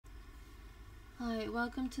Hi,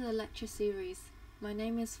 welcome to the lecture series. My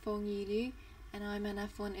name is Fong and I'm an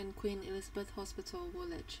F1 in Queen Elizabeth Hospital,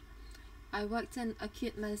 Woolwich. I worked in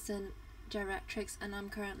acute medicine geriatrics and I'm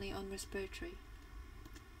currently on respiratory.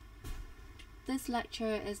 This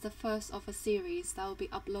lecture is the first of a series that will be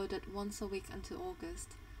uploaded once a week until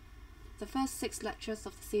August. The first 6 lectures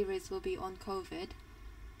of the series will be on COVID,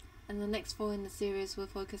 and the next 4 in the series will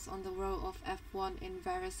focus on the role of F1 in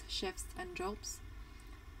various shifts and jobs.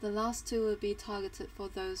 The last 2 will be targeted for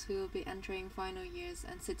those who will be entering final years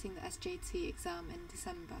and sitting the SJT exam in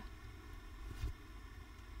December.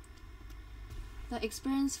 The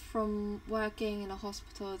experience from working in a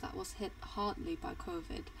hospital that was hit hardly by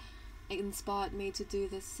COVID inspired me to do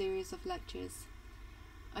this series of lectures.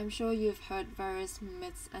 I'm sure you've heard various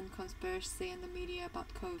myths and conspiracy in the media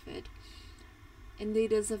about COVID.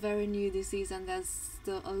 Indeed, it's a very new disease and there's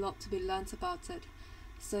still a lot to be learnt about it.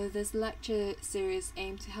 So this lecture series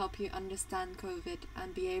aims to help you understand COVID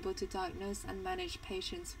and be able to diagnose and manage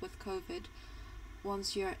patients with COVID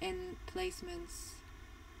once you're in placements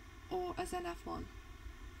or as an F1.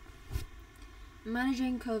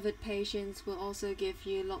 Managing COVID patients will also give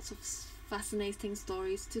you lots of fascinating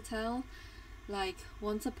stories to tell. Like,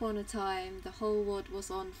 once upon a time, the whole ward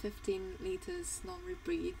was on 15 litres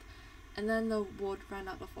non-rebreathe, and then the ward ran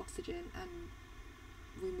out of oxygen and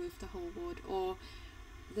we moved the whole ward. Or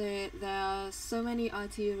there are so many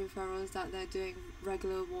ITU referrals that they're doing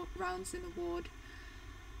regular rounds in a ward.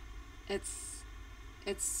 It's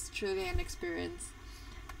truly an experience.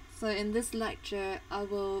 So in this lecture, I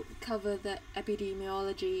will cover the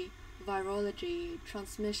epidemiology, virology,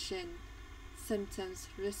 transmission, symptoms,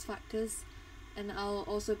 risk factors, and I'll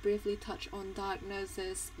also briefly touch on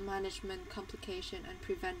diagnosis, management, complication, and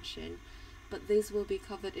prevention, but these will be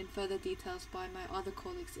covered in further details by my other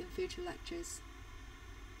colleagues in future lectures.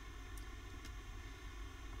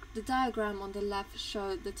 The diagram on the left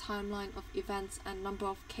showed the timeline of events and number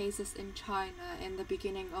of cases in China in the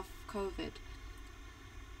beginning of COVID.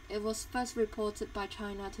 It was first reported by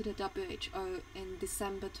China to the WHO in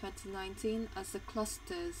December 2019 as the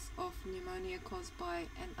clusters of pneumonia caused by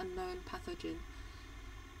an unknown pathogen.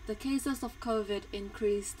 The cases of COVID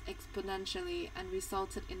increased exponentially and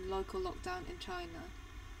resulted in local lockdown in China.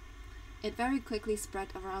 It very quickly spread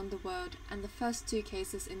around the world, and the first 2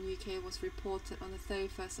 cases in UK was reported on the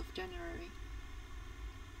 31st of January.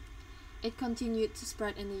 It continued to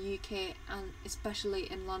spread in the UK and especially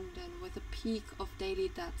in London, with a peak of daily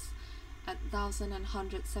deaths at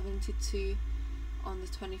 1,172 on the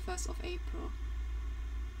 21st of April.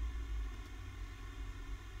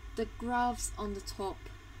 The graphs on the top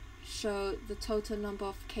show the total number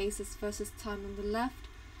of cases versus time on the left,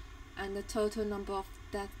 and the total number of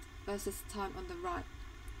deaths versus time on the right.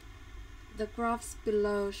 The graphs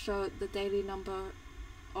below show the daily number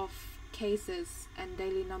of cases and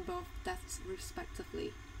daily number of deaths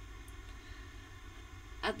respectively.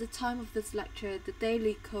 At the time of this lecture, the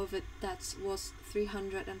daily COVID deaths was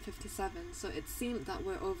 357, so it seemed that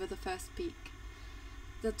we're over the first peak.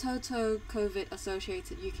 The total COVID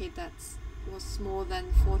associated UK deaths was more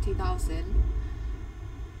than 40,000.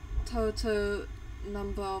 Total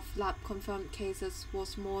number of lab confirmed cases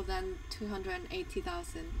was more than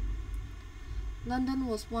 280,000. London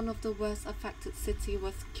was one of the worst affected cities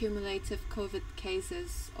with cumulative COVID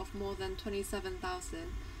cases of more than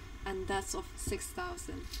 27,000 and deaths of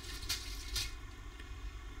 6,000.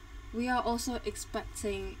 We are also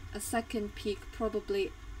expecting a second peak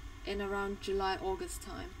probably in around July-August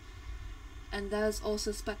time. And there's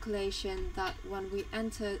also speculation that when we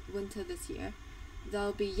enter winter this year,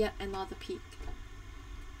 there'll be yet another peak.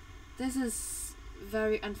 This is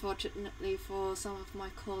very unfortunately for some of my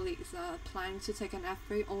colleagues that are planning to take an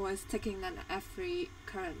F3 or is taking an F3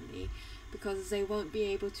 currently, because they won't be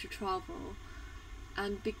able to travel,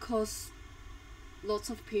 and because lots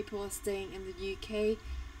of people are staying in the UK,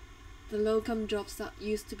 the locum jobs that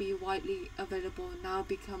used to be widely available now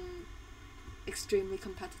become extremely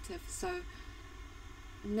competitive. So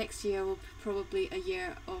next year will be probably a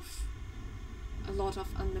year of a lot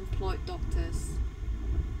of unemployed doctors.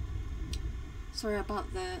 Sorry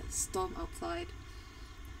about the storm outside.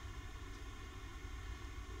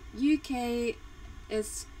 UK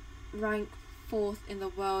is ranked 4th in the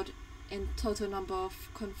world in total number of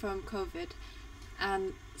confirmed COVID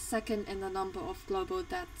and 2nd in the number of global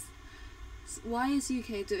deaths. Why is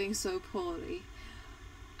UK doing so poorly?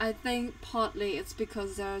 I think partly it's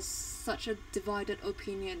because there's such a divided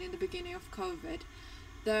opinion in the beginning of COVID.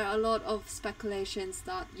 There are a lot of speculations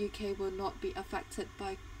that UK will not be affected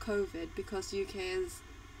by COVID because UK is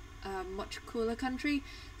a much cooler country,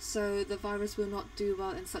 so the virus will not do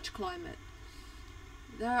well in such climate.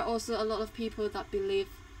 There are also a lot of people that believe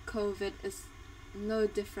COVID is no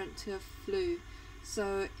different to a flu.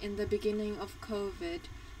 So in the beginning of COVID,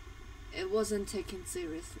 it wasn't taken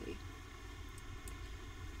seriously.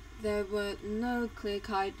 There were no clear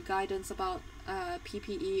guidance about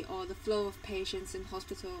PPE or the flow of patients in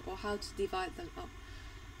hospital or how to divide them up.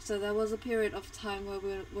 So there was a period of time where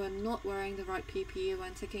we were not wearing the right PPE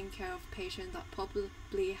when taking care of patients that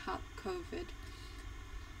probably had COVID.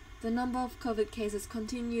 The number of COVID cases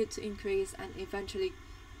continued to increase, and eventually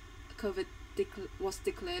COVID was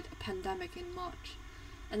declared a pandemic in March.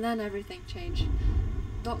 And then everything changed.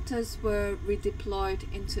 Doctors were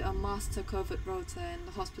redeployed into a master COVID rota in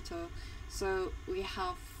the hospital. So we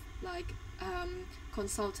have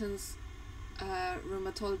consultants,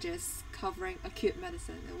 rheumatologists covering acute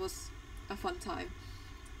medicine. It was a fun time.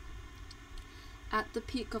 At the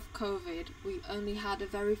peak of COVID, we only had a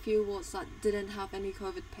very few wards that didn't have any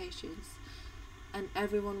COVID patients, and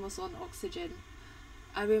everyone was on oxygen.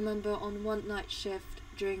 I remember on one night shift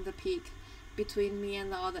during the peak, between me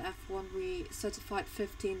and the other F1, we certified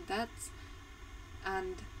 15 deaths,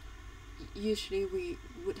 and usually we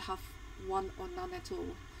would have one or none at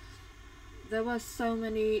all. There were so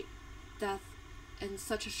many deaths in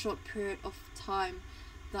such a short period of time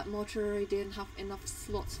that mortuary didn't have enough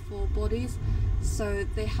slots for bodies, so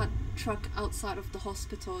they had truck outside of the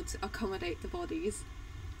hospital to accommodate the bodies.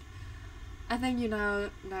 I think you now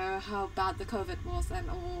know how bad the COVID was and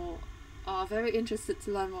all are very interested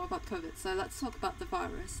to learn more about COVID, so let's talk about the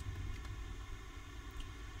virus.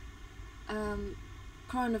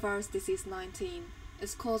 Coronavirus disease 19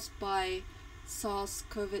 is caused by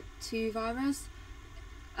SARS-CoV-2 virus.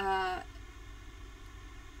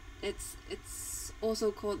 It's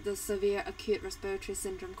also called the severe acute respiratory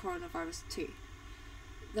syndrome coronavirus 2.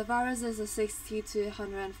 The virus is a 60 to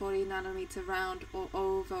 140 nanometer round or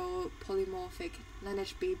oval polymorphic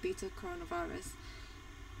lineage B beta coronavirus.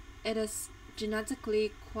 It is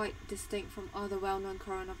genetically quite distinct from other well-known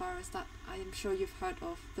coronavirus that I am sure you've heard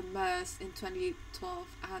of, the MERS in 2012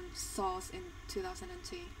 and SARS in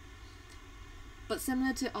 2002. But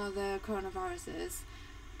similar to other coronaviruses,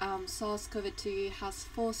 SARS-CoV-2 has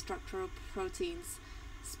 4 structural proteins: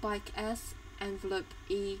 spike S, envelope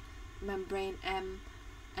E, membrane M,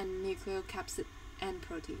 and nucleocapsid N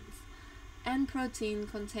proteins. N protein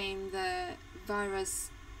contain the virus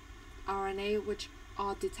RNA, which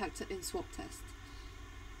are detected in swab tests.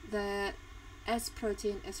 The S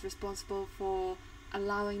protein is responsible for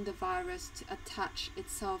allowing the virus to attach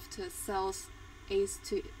itself to a cell's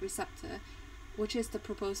ACE2 receptor, which is the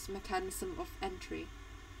proposed mechanism of entry.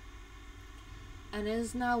 And it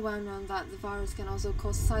is now well known that the virus can also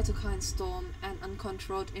cause cytokine storm and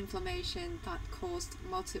uncontrolled inflammation that caused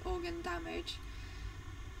multi-organ damage,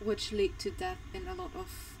 which lead to death in a lot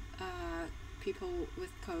of people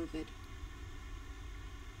with COVID.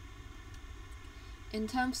 In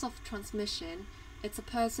terms of transmission, it's a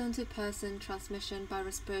person-to-person transmission by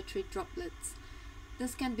respiratory droplets.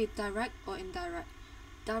 This can be direct or indirect.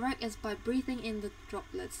 Direct is by breathing in the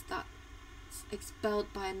droplets that's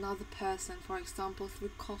expelled by another person, for example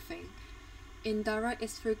through coughing. Indirect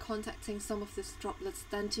is through contacting some of these droplets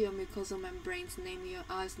then to your mucosal membranes, namely your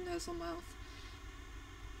eyes, nose or mouth.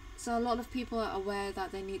 So a lot of people are aware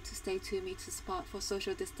that they need to stay 2 meters apart for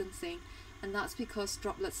social distancing, and that's because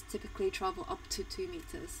droplets typically travel up to 2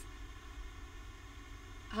 meters.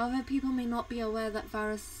 However, people may not be aware that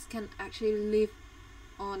viruses can actually live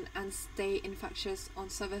on and stay infectious on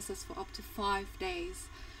surfaces for up to 5 days.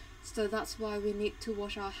 So that's why we need to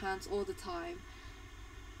wash our hands all the time.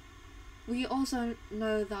 We also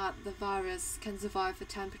know that the virus can survive a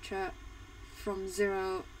temperature from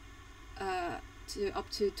 0 to up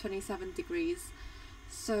to 27 degrees.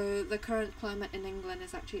 So the current climate in England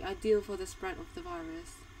is actually ideal for the spread of the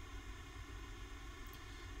virus.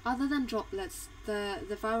 Other than droplets, the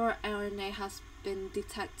viral RNA has been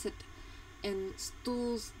detected in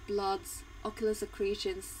stools, bloods, ocular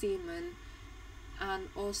secretions, semen, and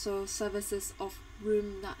also surfaces of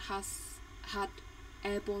room that has had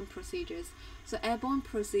airborne procedures. So airborne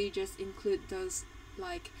procedures include those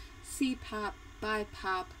like CPAP,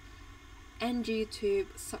 BiPAP, NG tube,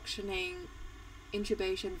 suctioning,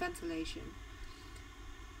 intubation, ventilation.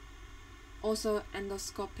 Also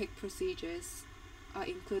endoscopic procedures are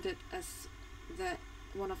included as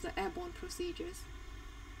one of the airborne procedures.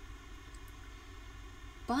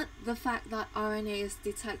 But the fact that RNA is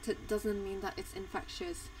detected doesn't mean that it's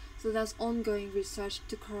infectious. So there's ongoing research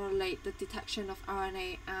to correlate the detection of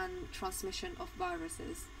RNA and transmission of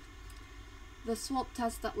viruses. The swab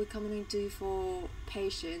test that we commonly do for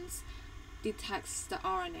patients detects the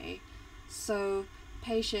RNA. So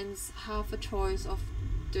patients have a choice of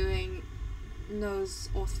doing nose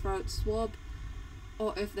or throat swab,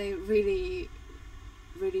 or if they really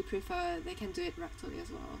prefer, they can do it rectally as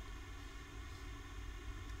well.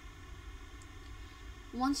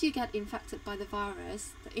 Once you get infected by the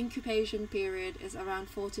virus, the incubation period is around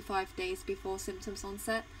 4 to 5 days before symptoms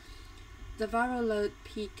onset. The viral load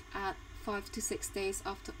peaks at 5 to 6 days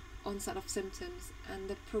after onset of symptoms, and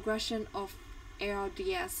the progression of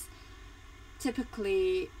ARDS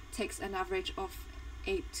typically takes an average of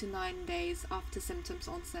 8 to 9 days after symptoms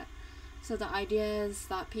onset. So the idea is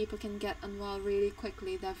that people can get unwell really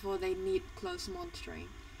quickly, therefore they need close monitoring.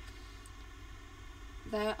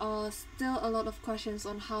 There are still a lot of questions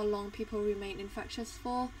on how long people remain infectious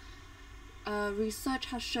for. Research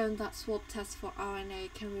has shown that swab tests for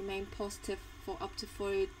RNA can remain positive for up to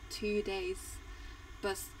 42 days,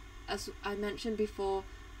 but as I mentioned before,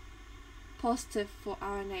 positive for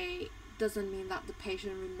RNA doesn't mean that the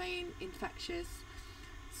patient remain infectious.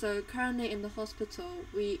 So currently in the hospital,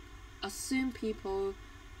 we assume people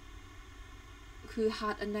who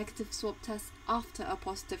had a negative swab test after a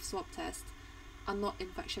positive swab test are not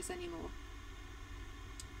infectious anymore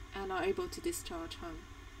and are able to discharge home.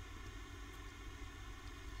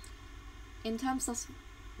 In terms of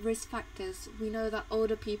risk factors, we know that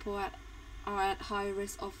older people are at high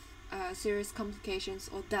risk of serious complications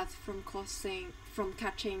or death from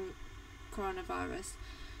catching coronavirus.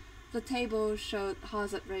 The table showed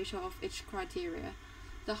hazard ratio of each criteria.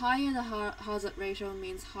 The higher the hazard ratio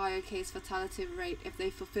means higher case fatality rate if they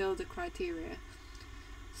fulfill the criteria.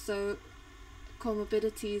 So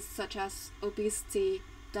comorbidities such as obesity,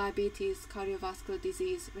 diabetes, cardiovascular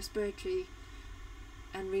disease, respiratory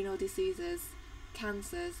and renal diseases,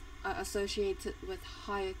 cancers are associated with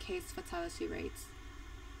higher case fatality rates.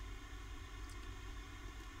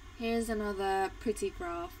 Here's another pretty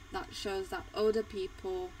graph that shows that older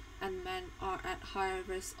people and men are at higher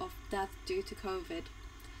risk of death due to COVID.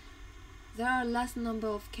 There are less number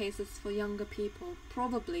of cases for younger people,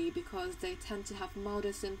 probably because they tend to have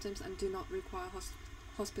milder symptoms and do not require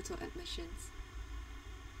hospital admissions.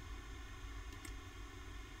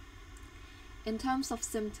 In terms of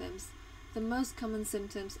symptoms, the most common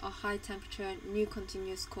symptoms are high temperature and new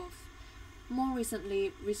continuous cough. More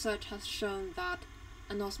recently, research has shown that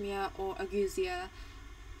anosmia or ageusia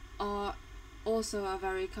are also a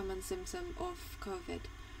very common symptom of COVID.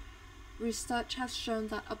 Research has shown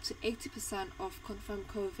that up to 80% of confirmed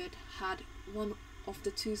COVID had one of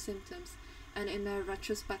the two symptoms, and in a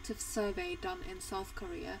retrospective survey done in South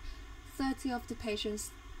Korea, 30 of the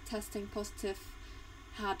patients testing positive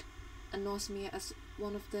had anosmia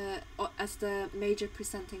as the major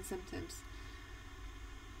presenting symptoms.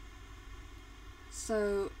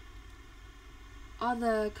 So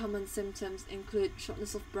other common symptoms include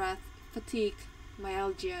shortness of breath, fatigue,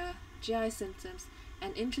 myalgia, GI symptoms,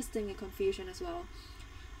 and interestingly confusion as well.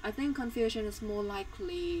 I think confusion is more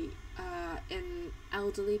likely in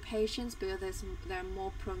elderly patients because they're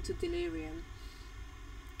more prone to delirium.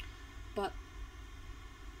 But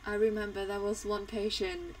I remember there was one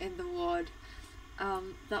patient in the ward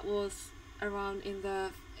that was around in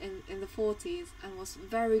the 40s and was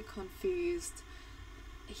very confused.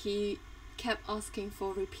 He kept asking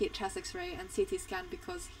for repeat chest x-ray and CT scan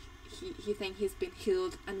because he think he's been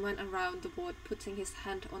healed, and went around the ward putting his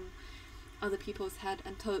hand on other people's head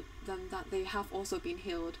and told them that they have also been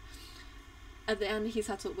healed. At the end, he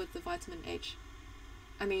settled with the vitamin H.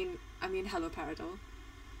 I mean haloperidol.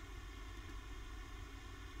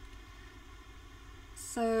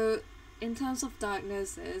 So in terms of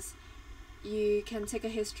diagnosis, you can take a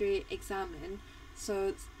history examine.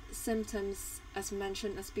 So symptoms as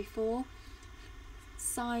mentioned as before.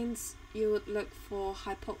 Signs, you would look for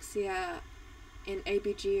hypoxia in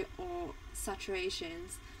ABG or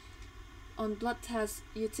saturations. On blood tests,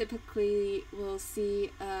 you typically will see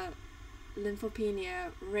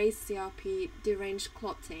lymphopenia, raised CRP, deranged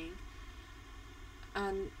clotting,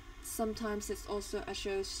 and sometimes it's also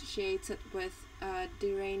associated with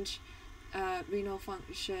deranged renal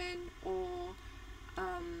function or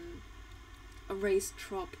a raised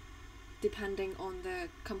trop, depending on the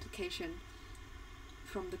complication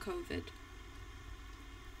from the COVID.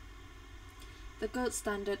 The gold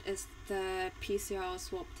standard is the PCR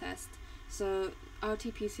swab test. So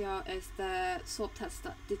RT-PCR is the swab test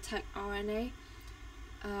that detect RNA.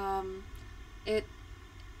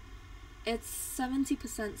 It's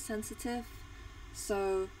 70% sensitive,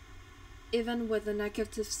 so even with a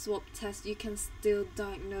negative swab test, you can still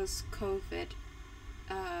diagnose COVID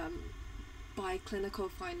by clinical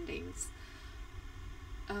findings.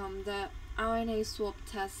 The RNA swab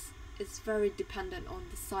test is very dependent on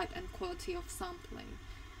the site and quality of sampling.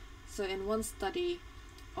 So in one study,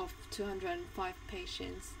 of 205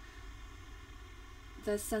 patients.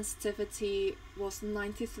 The sensitivity was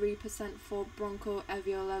 93% for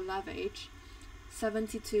bronchoalveolar lavage,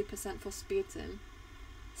 72% for sputum,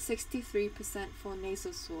 63% for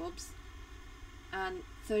nasal swabs, and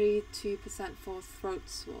 32% for throat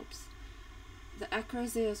swabs. The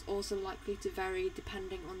accuracy is also likely to vary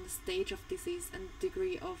depending on the stage of disease and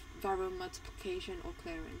degree of viral multiplication or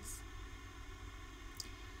clearance.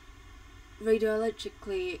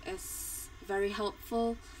 Radiologically is very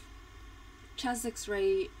helpful. Chest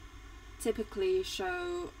X-ray typically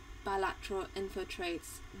show bilateral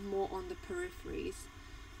infiltrates more on the peripheries.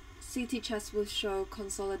 CT chest will show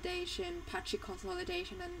consolidation, patchy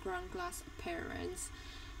consolidation, and ground glass appearance.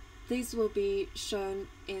 These will be shown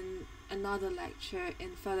in another lecture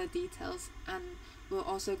in further details, and we'll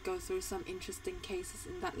also go through some interesting cases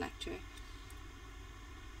in that lecture.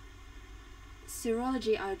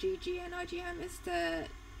 Serology IgG and IgM is the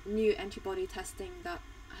new antibody testing that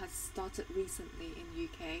has started recently in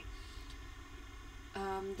UK.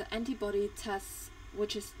 The antibody tests,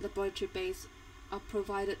 which is laboratory based, are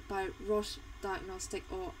provided by Roche Diagnostic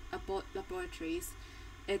or Abbott Laboratories.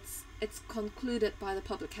 It's concluded by the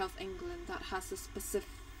Public Health England that has a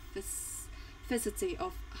specificity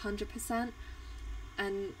of 100%,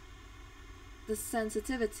 and the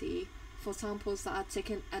sensitivity for samples that are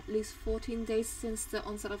taken at least 14 days since the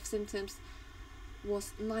onset of symptoms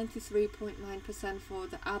was 93.9% for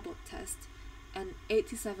the Abbott test and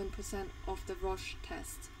 87% of the Roche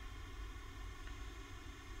test.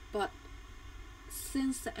 But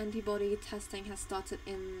since the antibody testing has started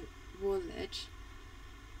in Woolwich,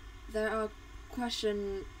 there are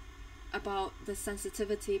questions about the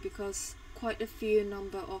sensitivity because quite a few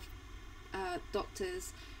number of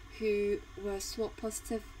doctors who were swab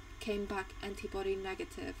positive came back antibody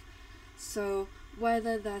negative. So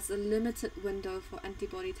whether there's a limited window for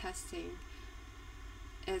antibody testing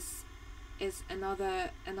is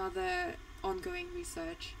another ongoing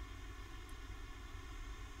research.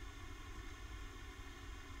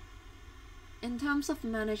 In terms of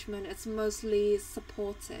management, it's mostly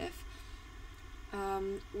supportive.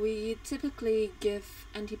 We typically give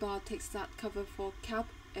antibiotics that cover for CAP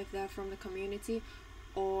if they're from the community,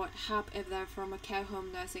 or HAP if they're from a care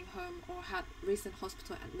home, nursing home, or had recent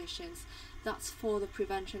hospital admissions. That's for the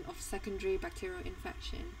prevention of secondary bacterial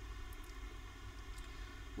infection.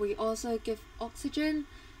 We also give oxygen.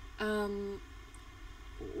 In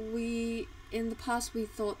the past we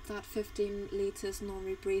thought that 15 liters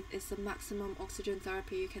non-rebreathe is the maximum oxygen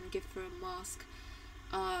therapy you can give for a mask,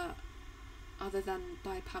 other than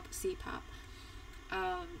BiPAP, CPAP.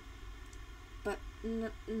 But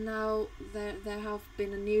now there have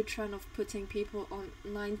been a new trend of putting people on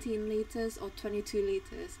 19 liters or 22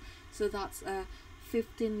 liters. So that's a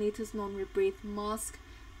 15 liters non-rebreathe mask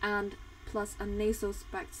and plus a nasal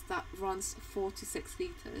specs that runs 4 to 6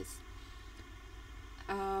 liters.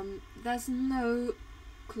 There's no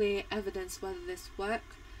clear evidence whether this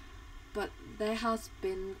works, but there has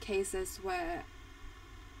been cases where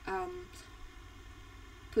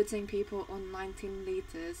putting people on 19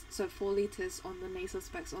 liters, so 4 liters on the nasal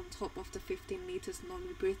specs on top of the 15 liters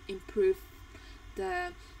non-rebreathe, improve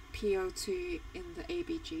the PO2 in the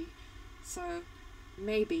ABG. So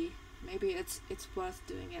maybe it's worth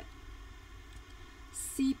doing it.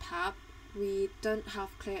 CPAP, we don't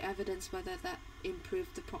have clear evidence whether that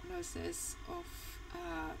improved the prognosis of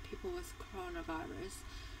people with coronavirus.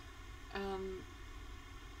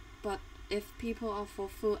 But if people are for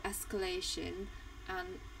full escalation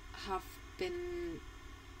and have been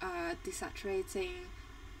desaturating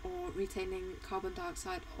or retaining carbon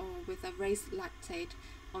dioxide or with a raised lactate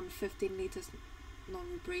on 15 liters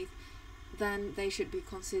non-rebreathe, then they should be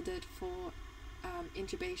considered for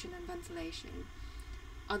intubation and ventilation.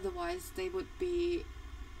 Otherwise they would be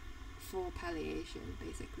for palliation,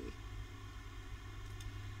 basically.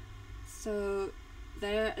 So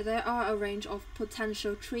there are a range of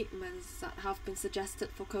potential treatments that have been suggested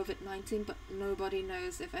for COVID-19, but nobody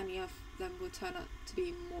knows if any of them will turn out to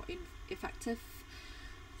be more effective.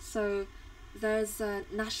 So there's a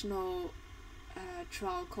national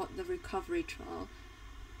trial called the Recovery Trial.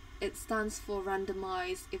 It stands for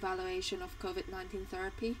Randomized Evaluation of COVID-19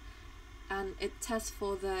 Therapy, and it tests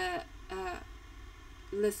for the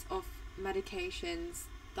list of medications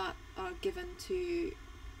that are given to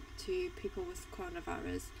people with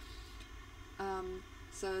coronavirus.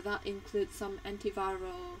 So that includes some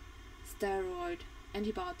antiviral, steroid,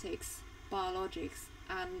 antibiotics, biologics,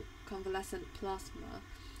 and convalescent plasma.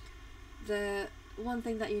 The one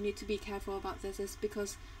thing that you need to be careful about this is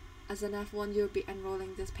because as an F1 you'll be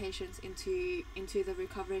enrolling these patients into the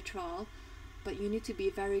recovery trial, but you need to be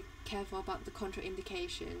very careful about the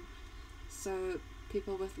contraindication. So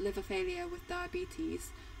people with liver failure, with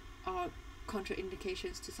diabetes, are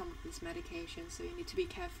contraindications to some of these medications, so you need to be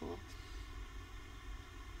careful.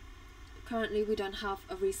 Currently we don't have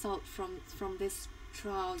a result from this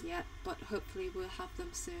trial yet, but hopefully we'll have them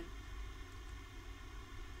soon.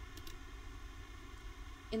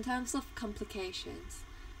 In terms of complications,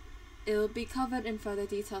 it will be covered in further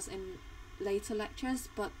details in later lectures,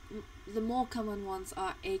 but the more common ones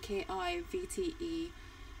are AKI, VTE,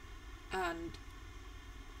 and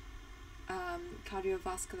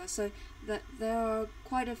cardiovascular. So that there are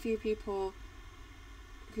quite a few people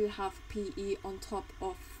who have PE on top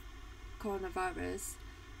of coronavirus,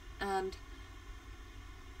 and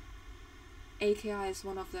AKI is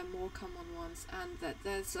one of the more common ones, and that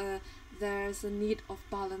there's a need of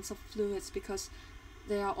balance of fluids, because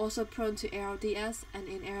they are also prone to ARDS, and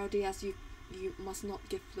in ARDS you must not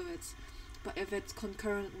give fluids. But if it's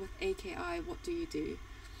concurrent with AKI, what do you do?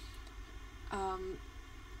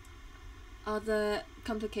 Other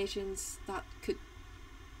complications that could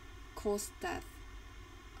cause death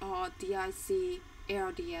are DIC,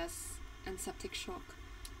 ARDS, and septic shock,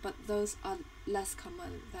 but those are less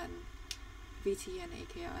common than VT and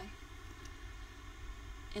AKI.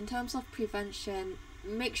 In terms of prevention,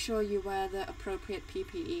 make sure you wear the appropriate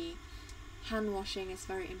PPE. Hand washing is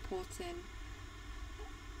very important.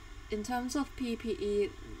 In terms of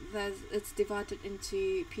PPE, it's divided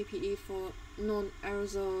into PPE for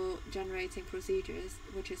non-aerosol generating procedures,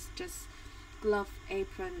 which is just glove,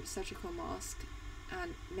 apron, surgical mask,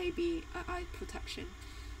 and maybe eye protection.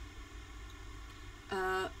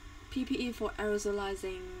 PPE for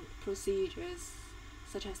aerosolizing procedures,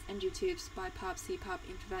 such as NG tubes, BiPAP, CPAP,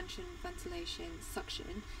 intervention, ventilation,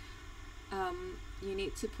 suction. You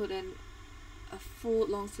need to put in a full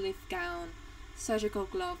long sleeve gown, surgical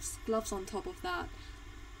gloves on top of that,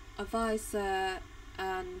 a visor,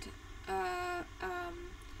 and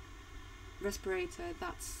respirator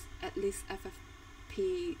that's at least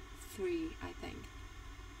FFP3, I think.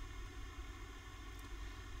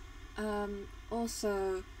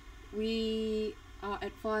 Also, we are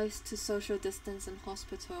advised to social distance in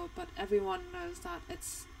hospital, but everyone knows that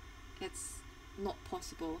it's not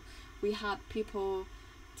possible. We had people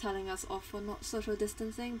telling us off for not social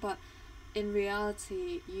distancing, but in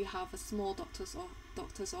reality you have a small doctor's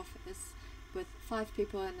office with 5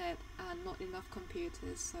 people in it and not enough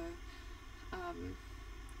computers, so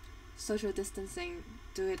social distancing,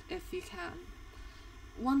 do it if you can.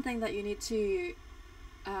 One thing that you need to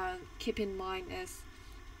keep in mind is,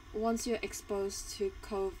 once you're exposed to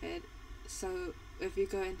COVID, so if you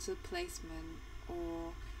go into placement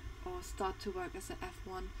or start to work as an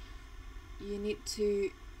F1, you need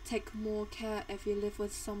to take more care if you live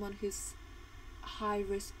with someone who's high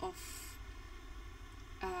risk of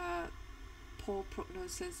poor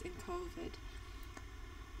prognosis in COVID,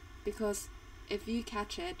 because if you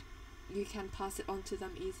catch it, you can pass it on to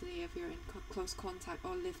them easily if you're in close contact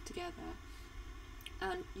or live together.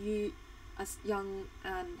 And you, as young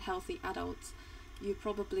and healthy adults, you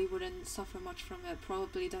probably wouldn't suffer much from it,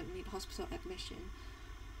 probably don't need hospital admission,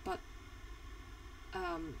 but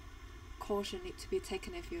caution needs to be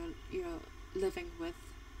taken if you're living with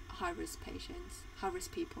high-risk patients,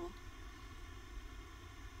 high-risk people.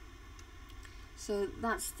 So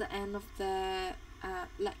that's the end of the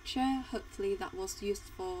lecture. Hopefully that was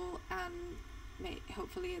useful, and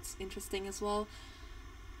hopefully it's interesting as well.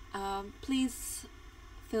 Please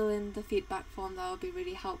fill in the feedback form, that will be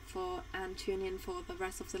really helpful, and tune in for the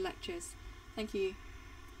rest of the lectures. Thank you.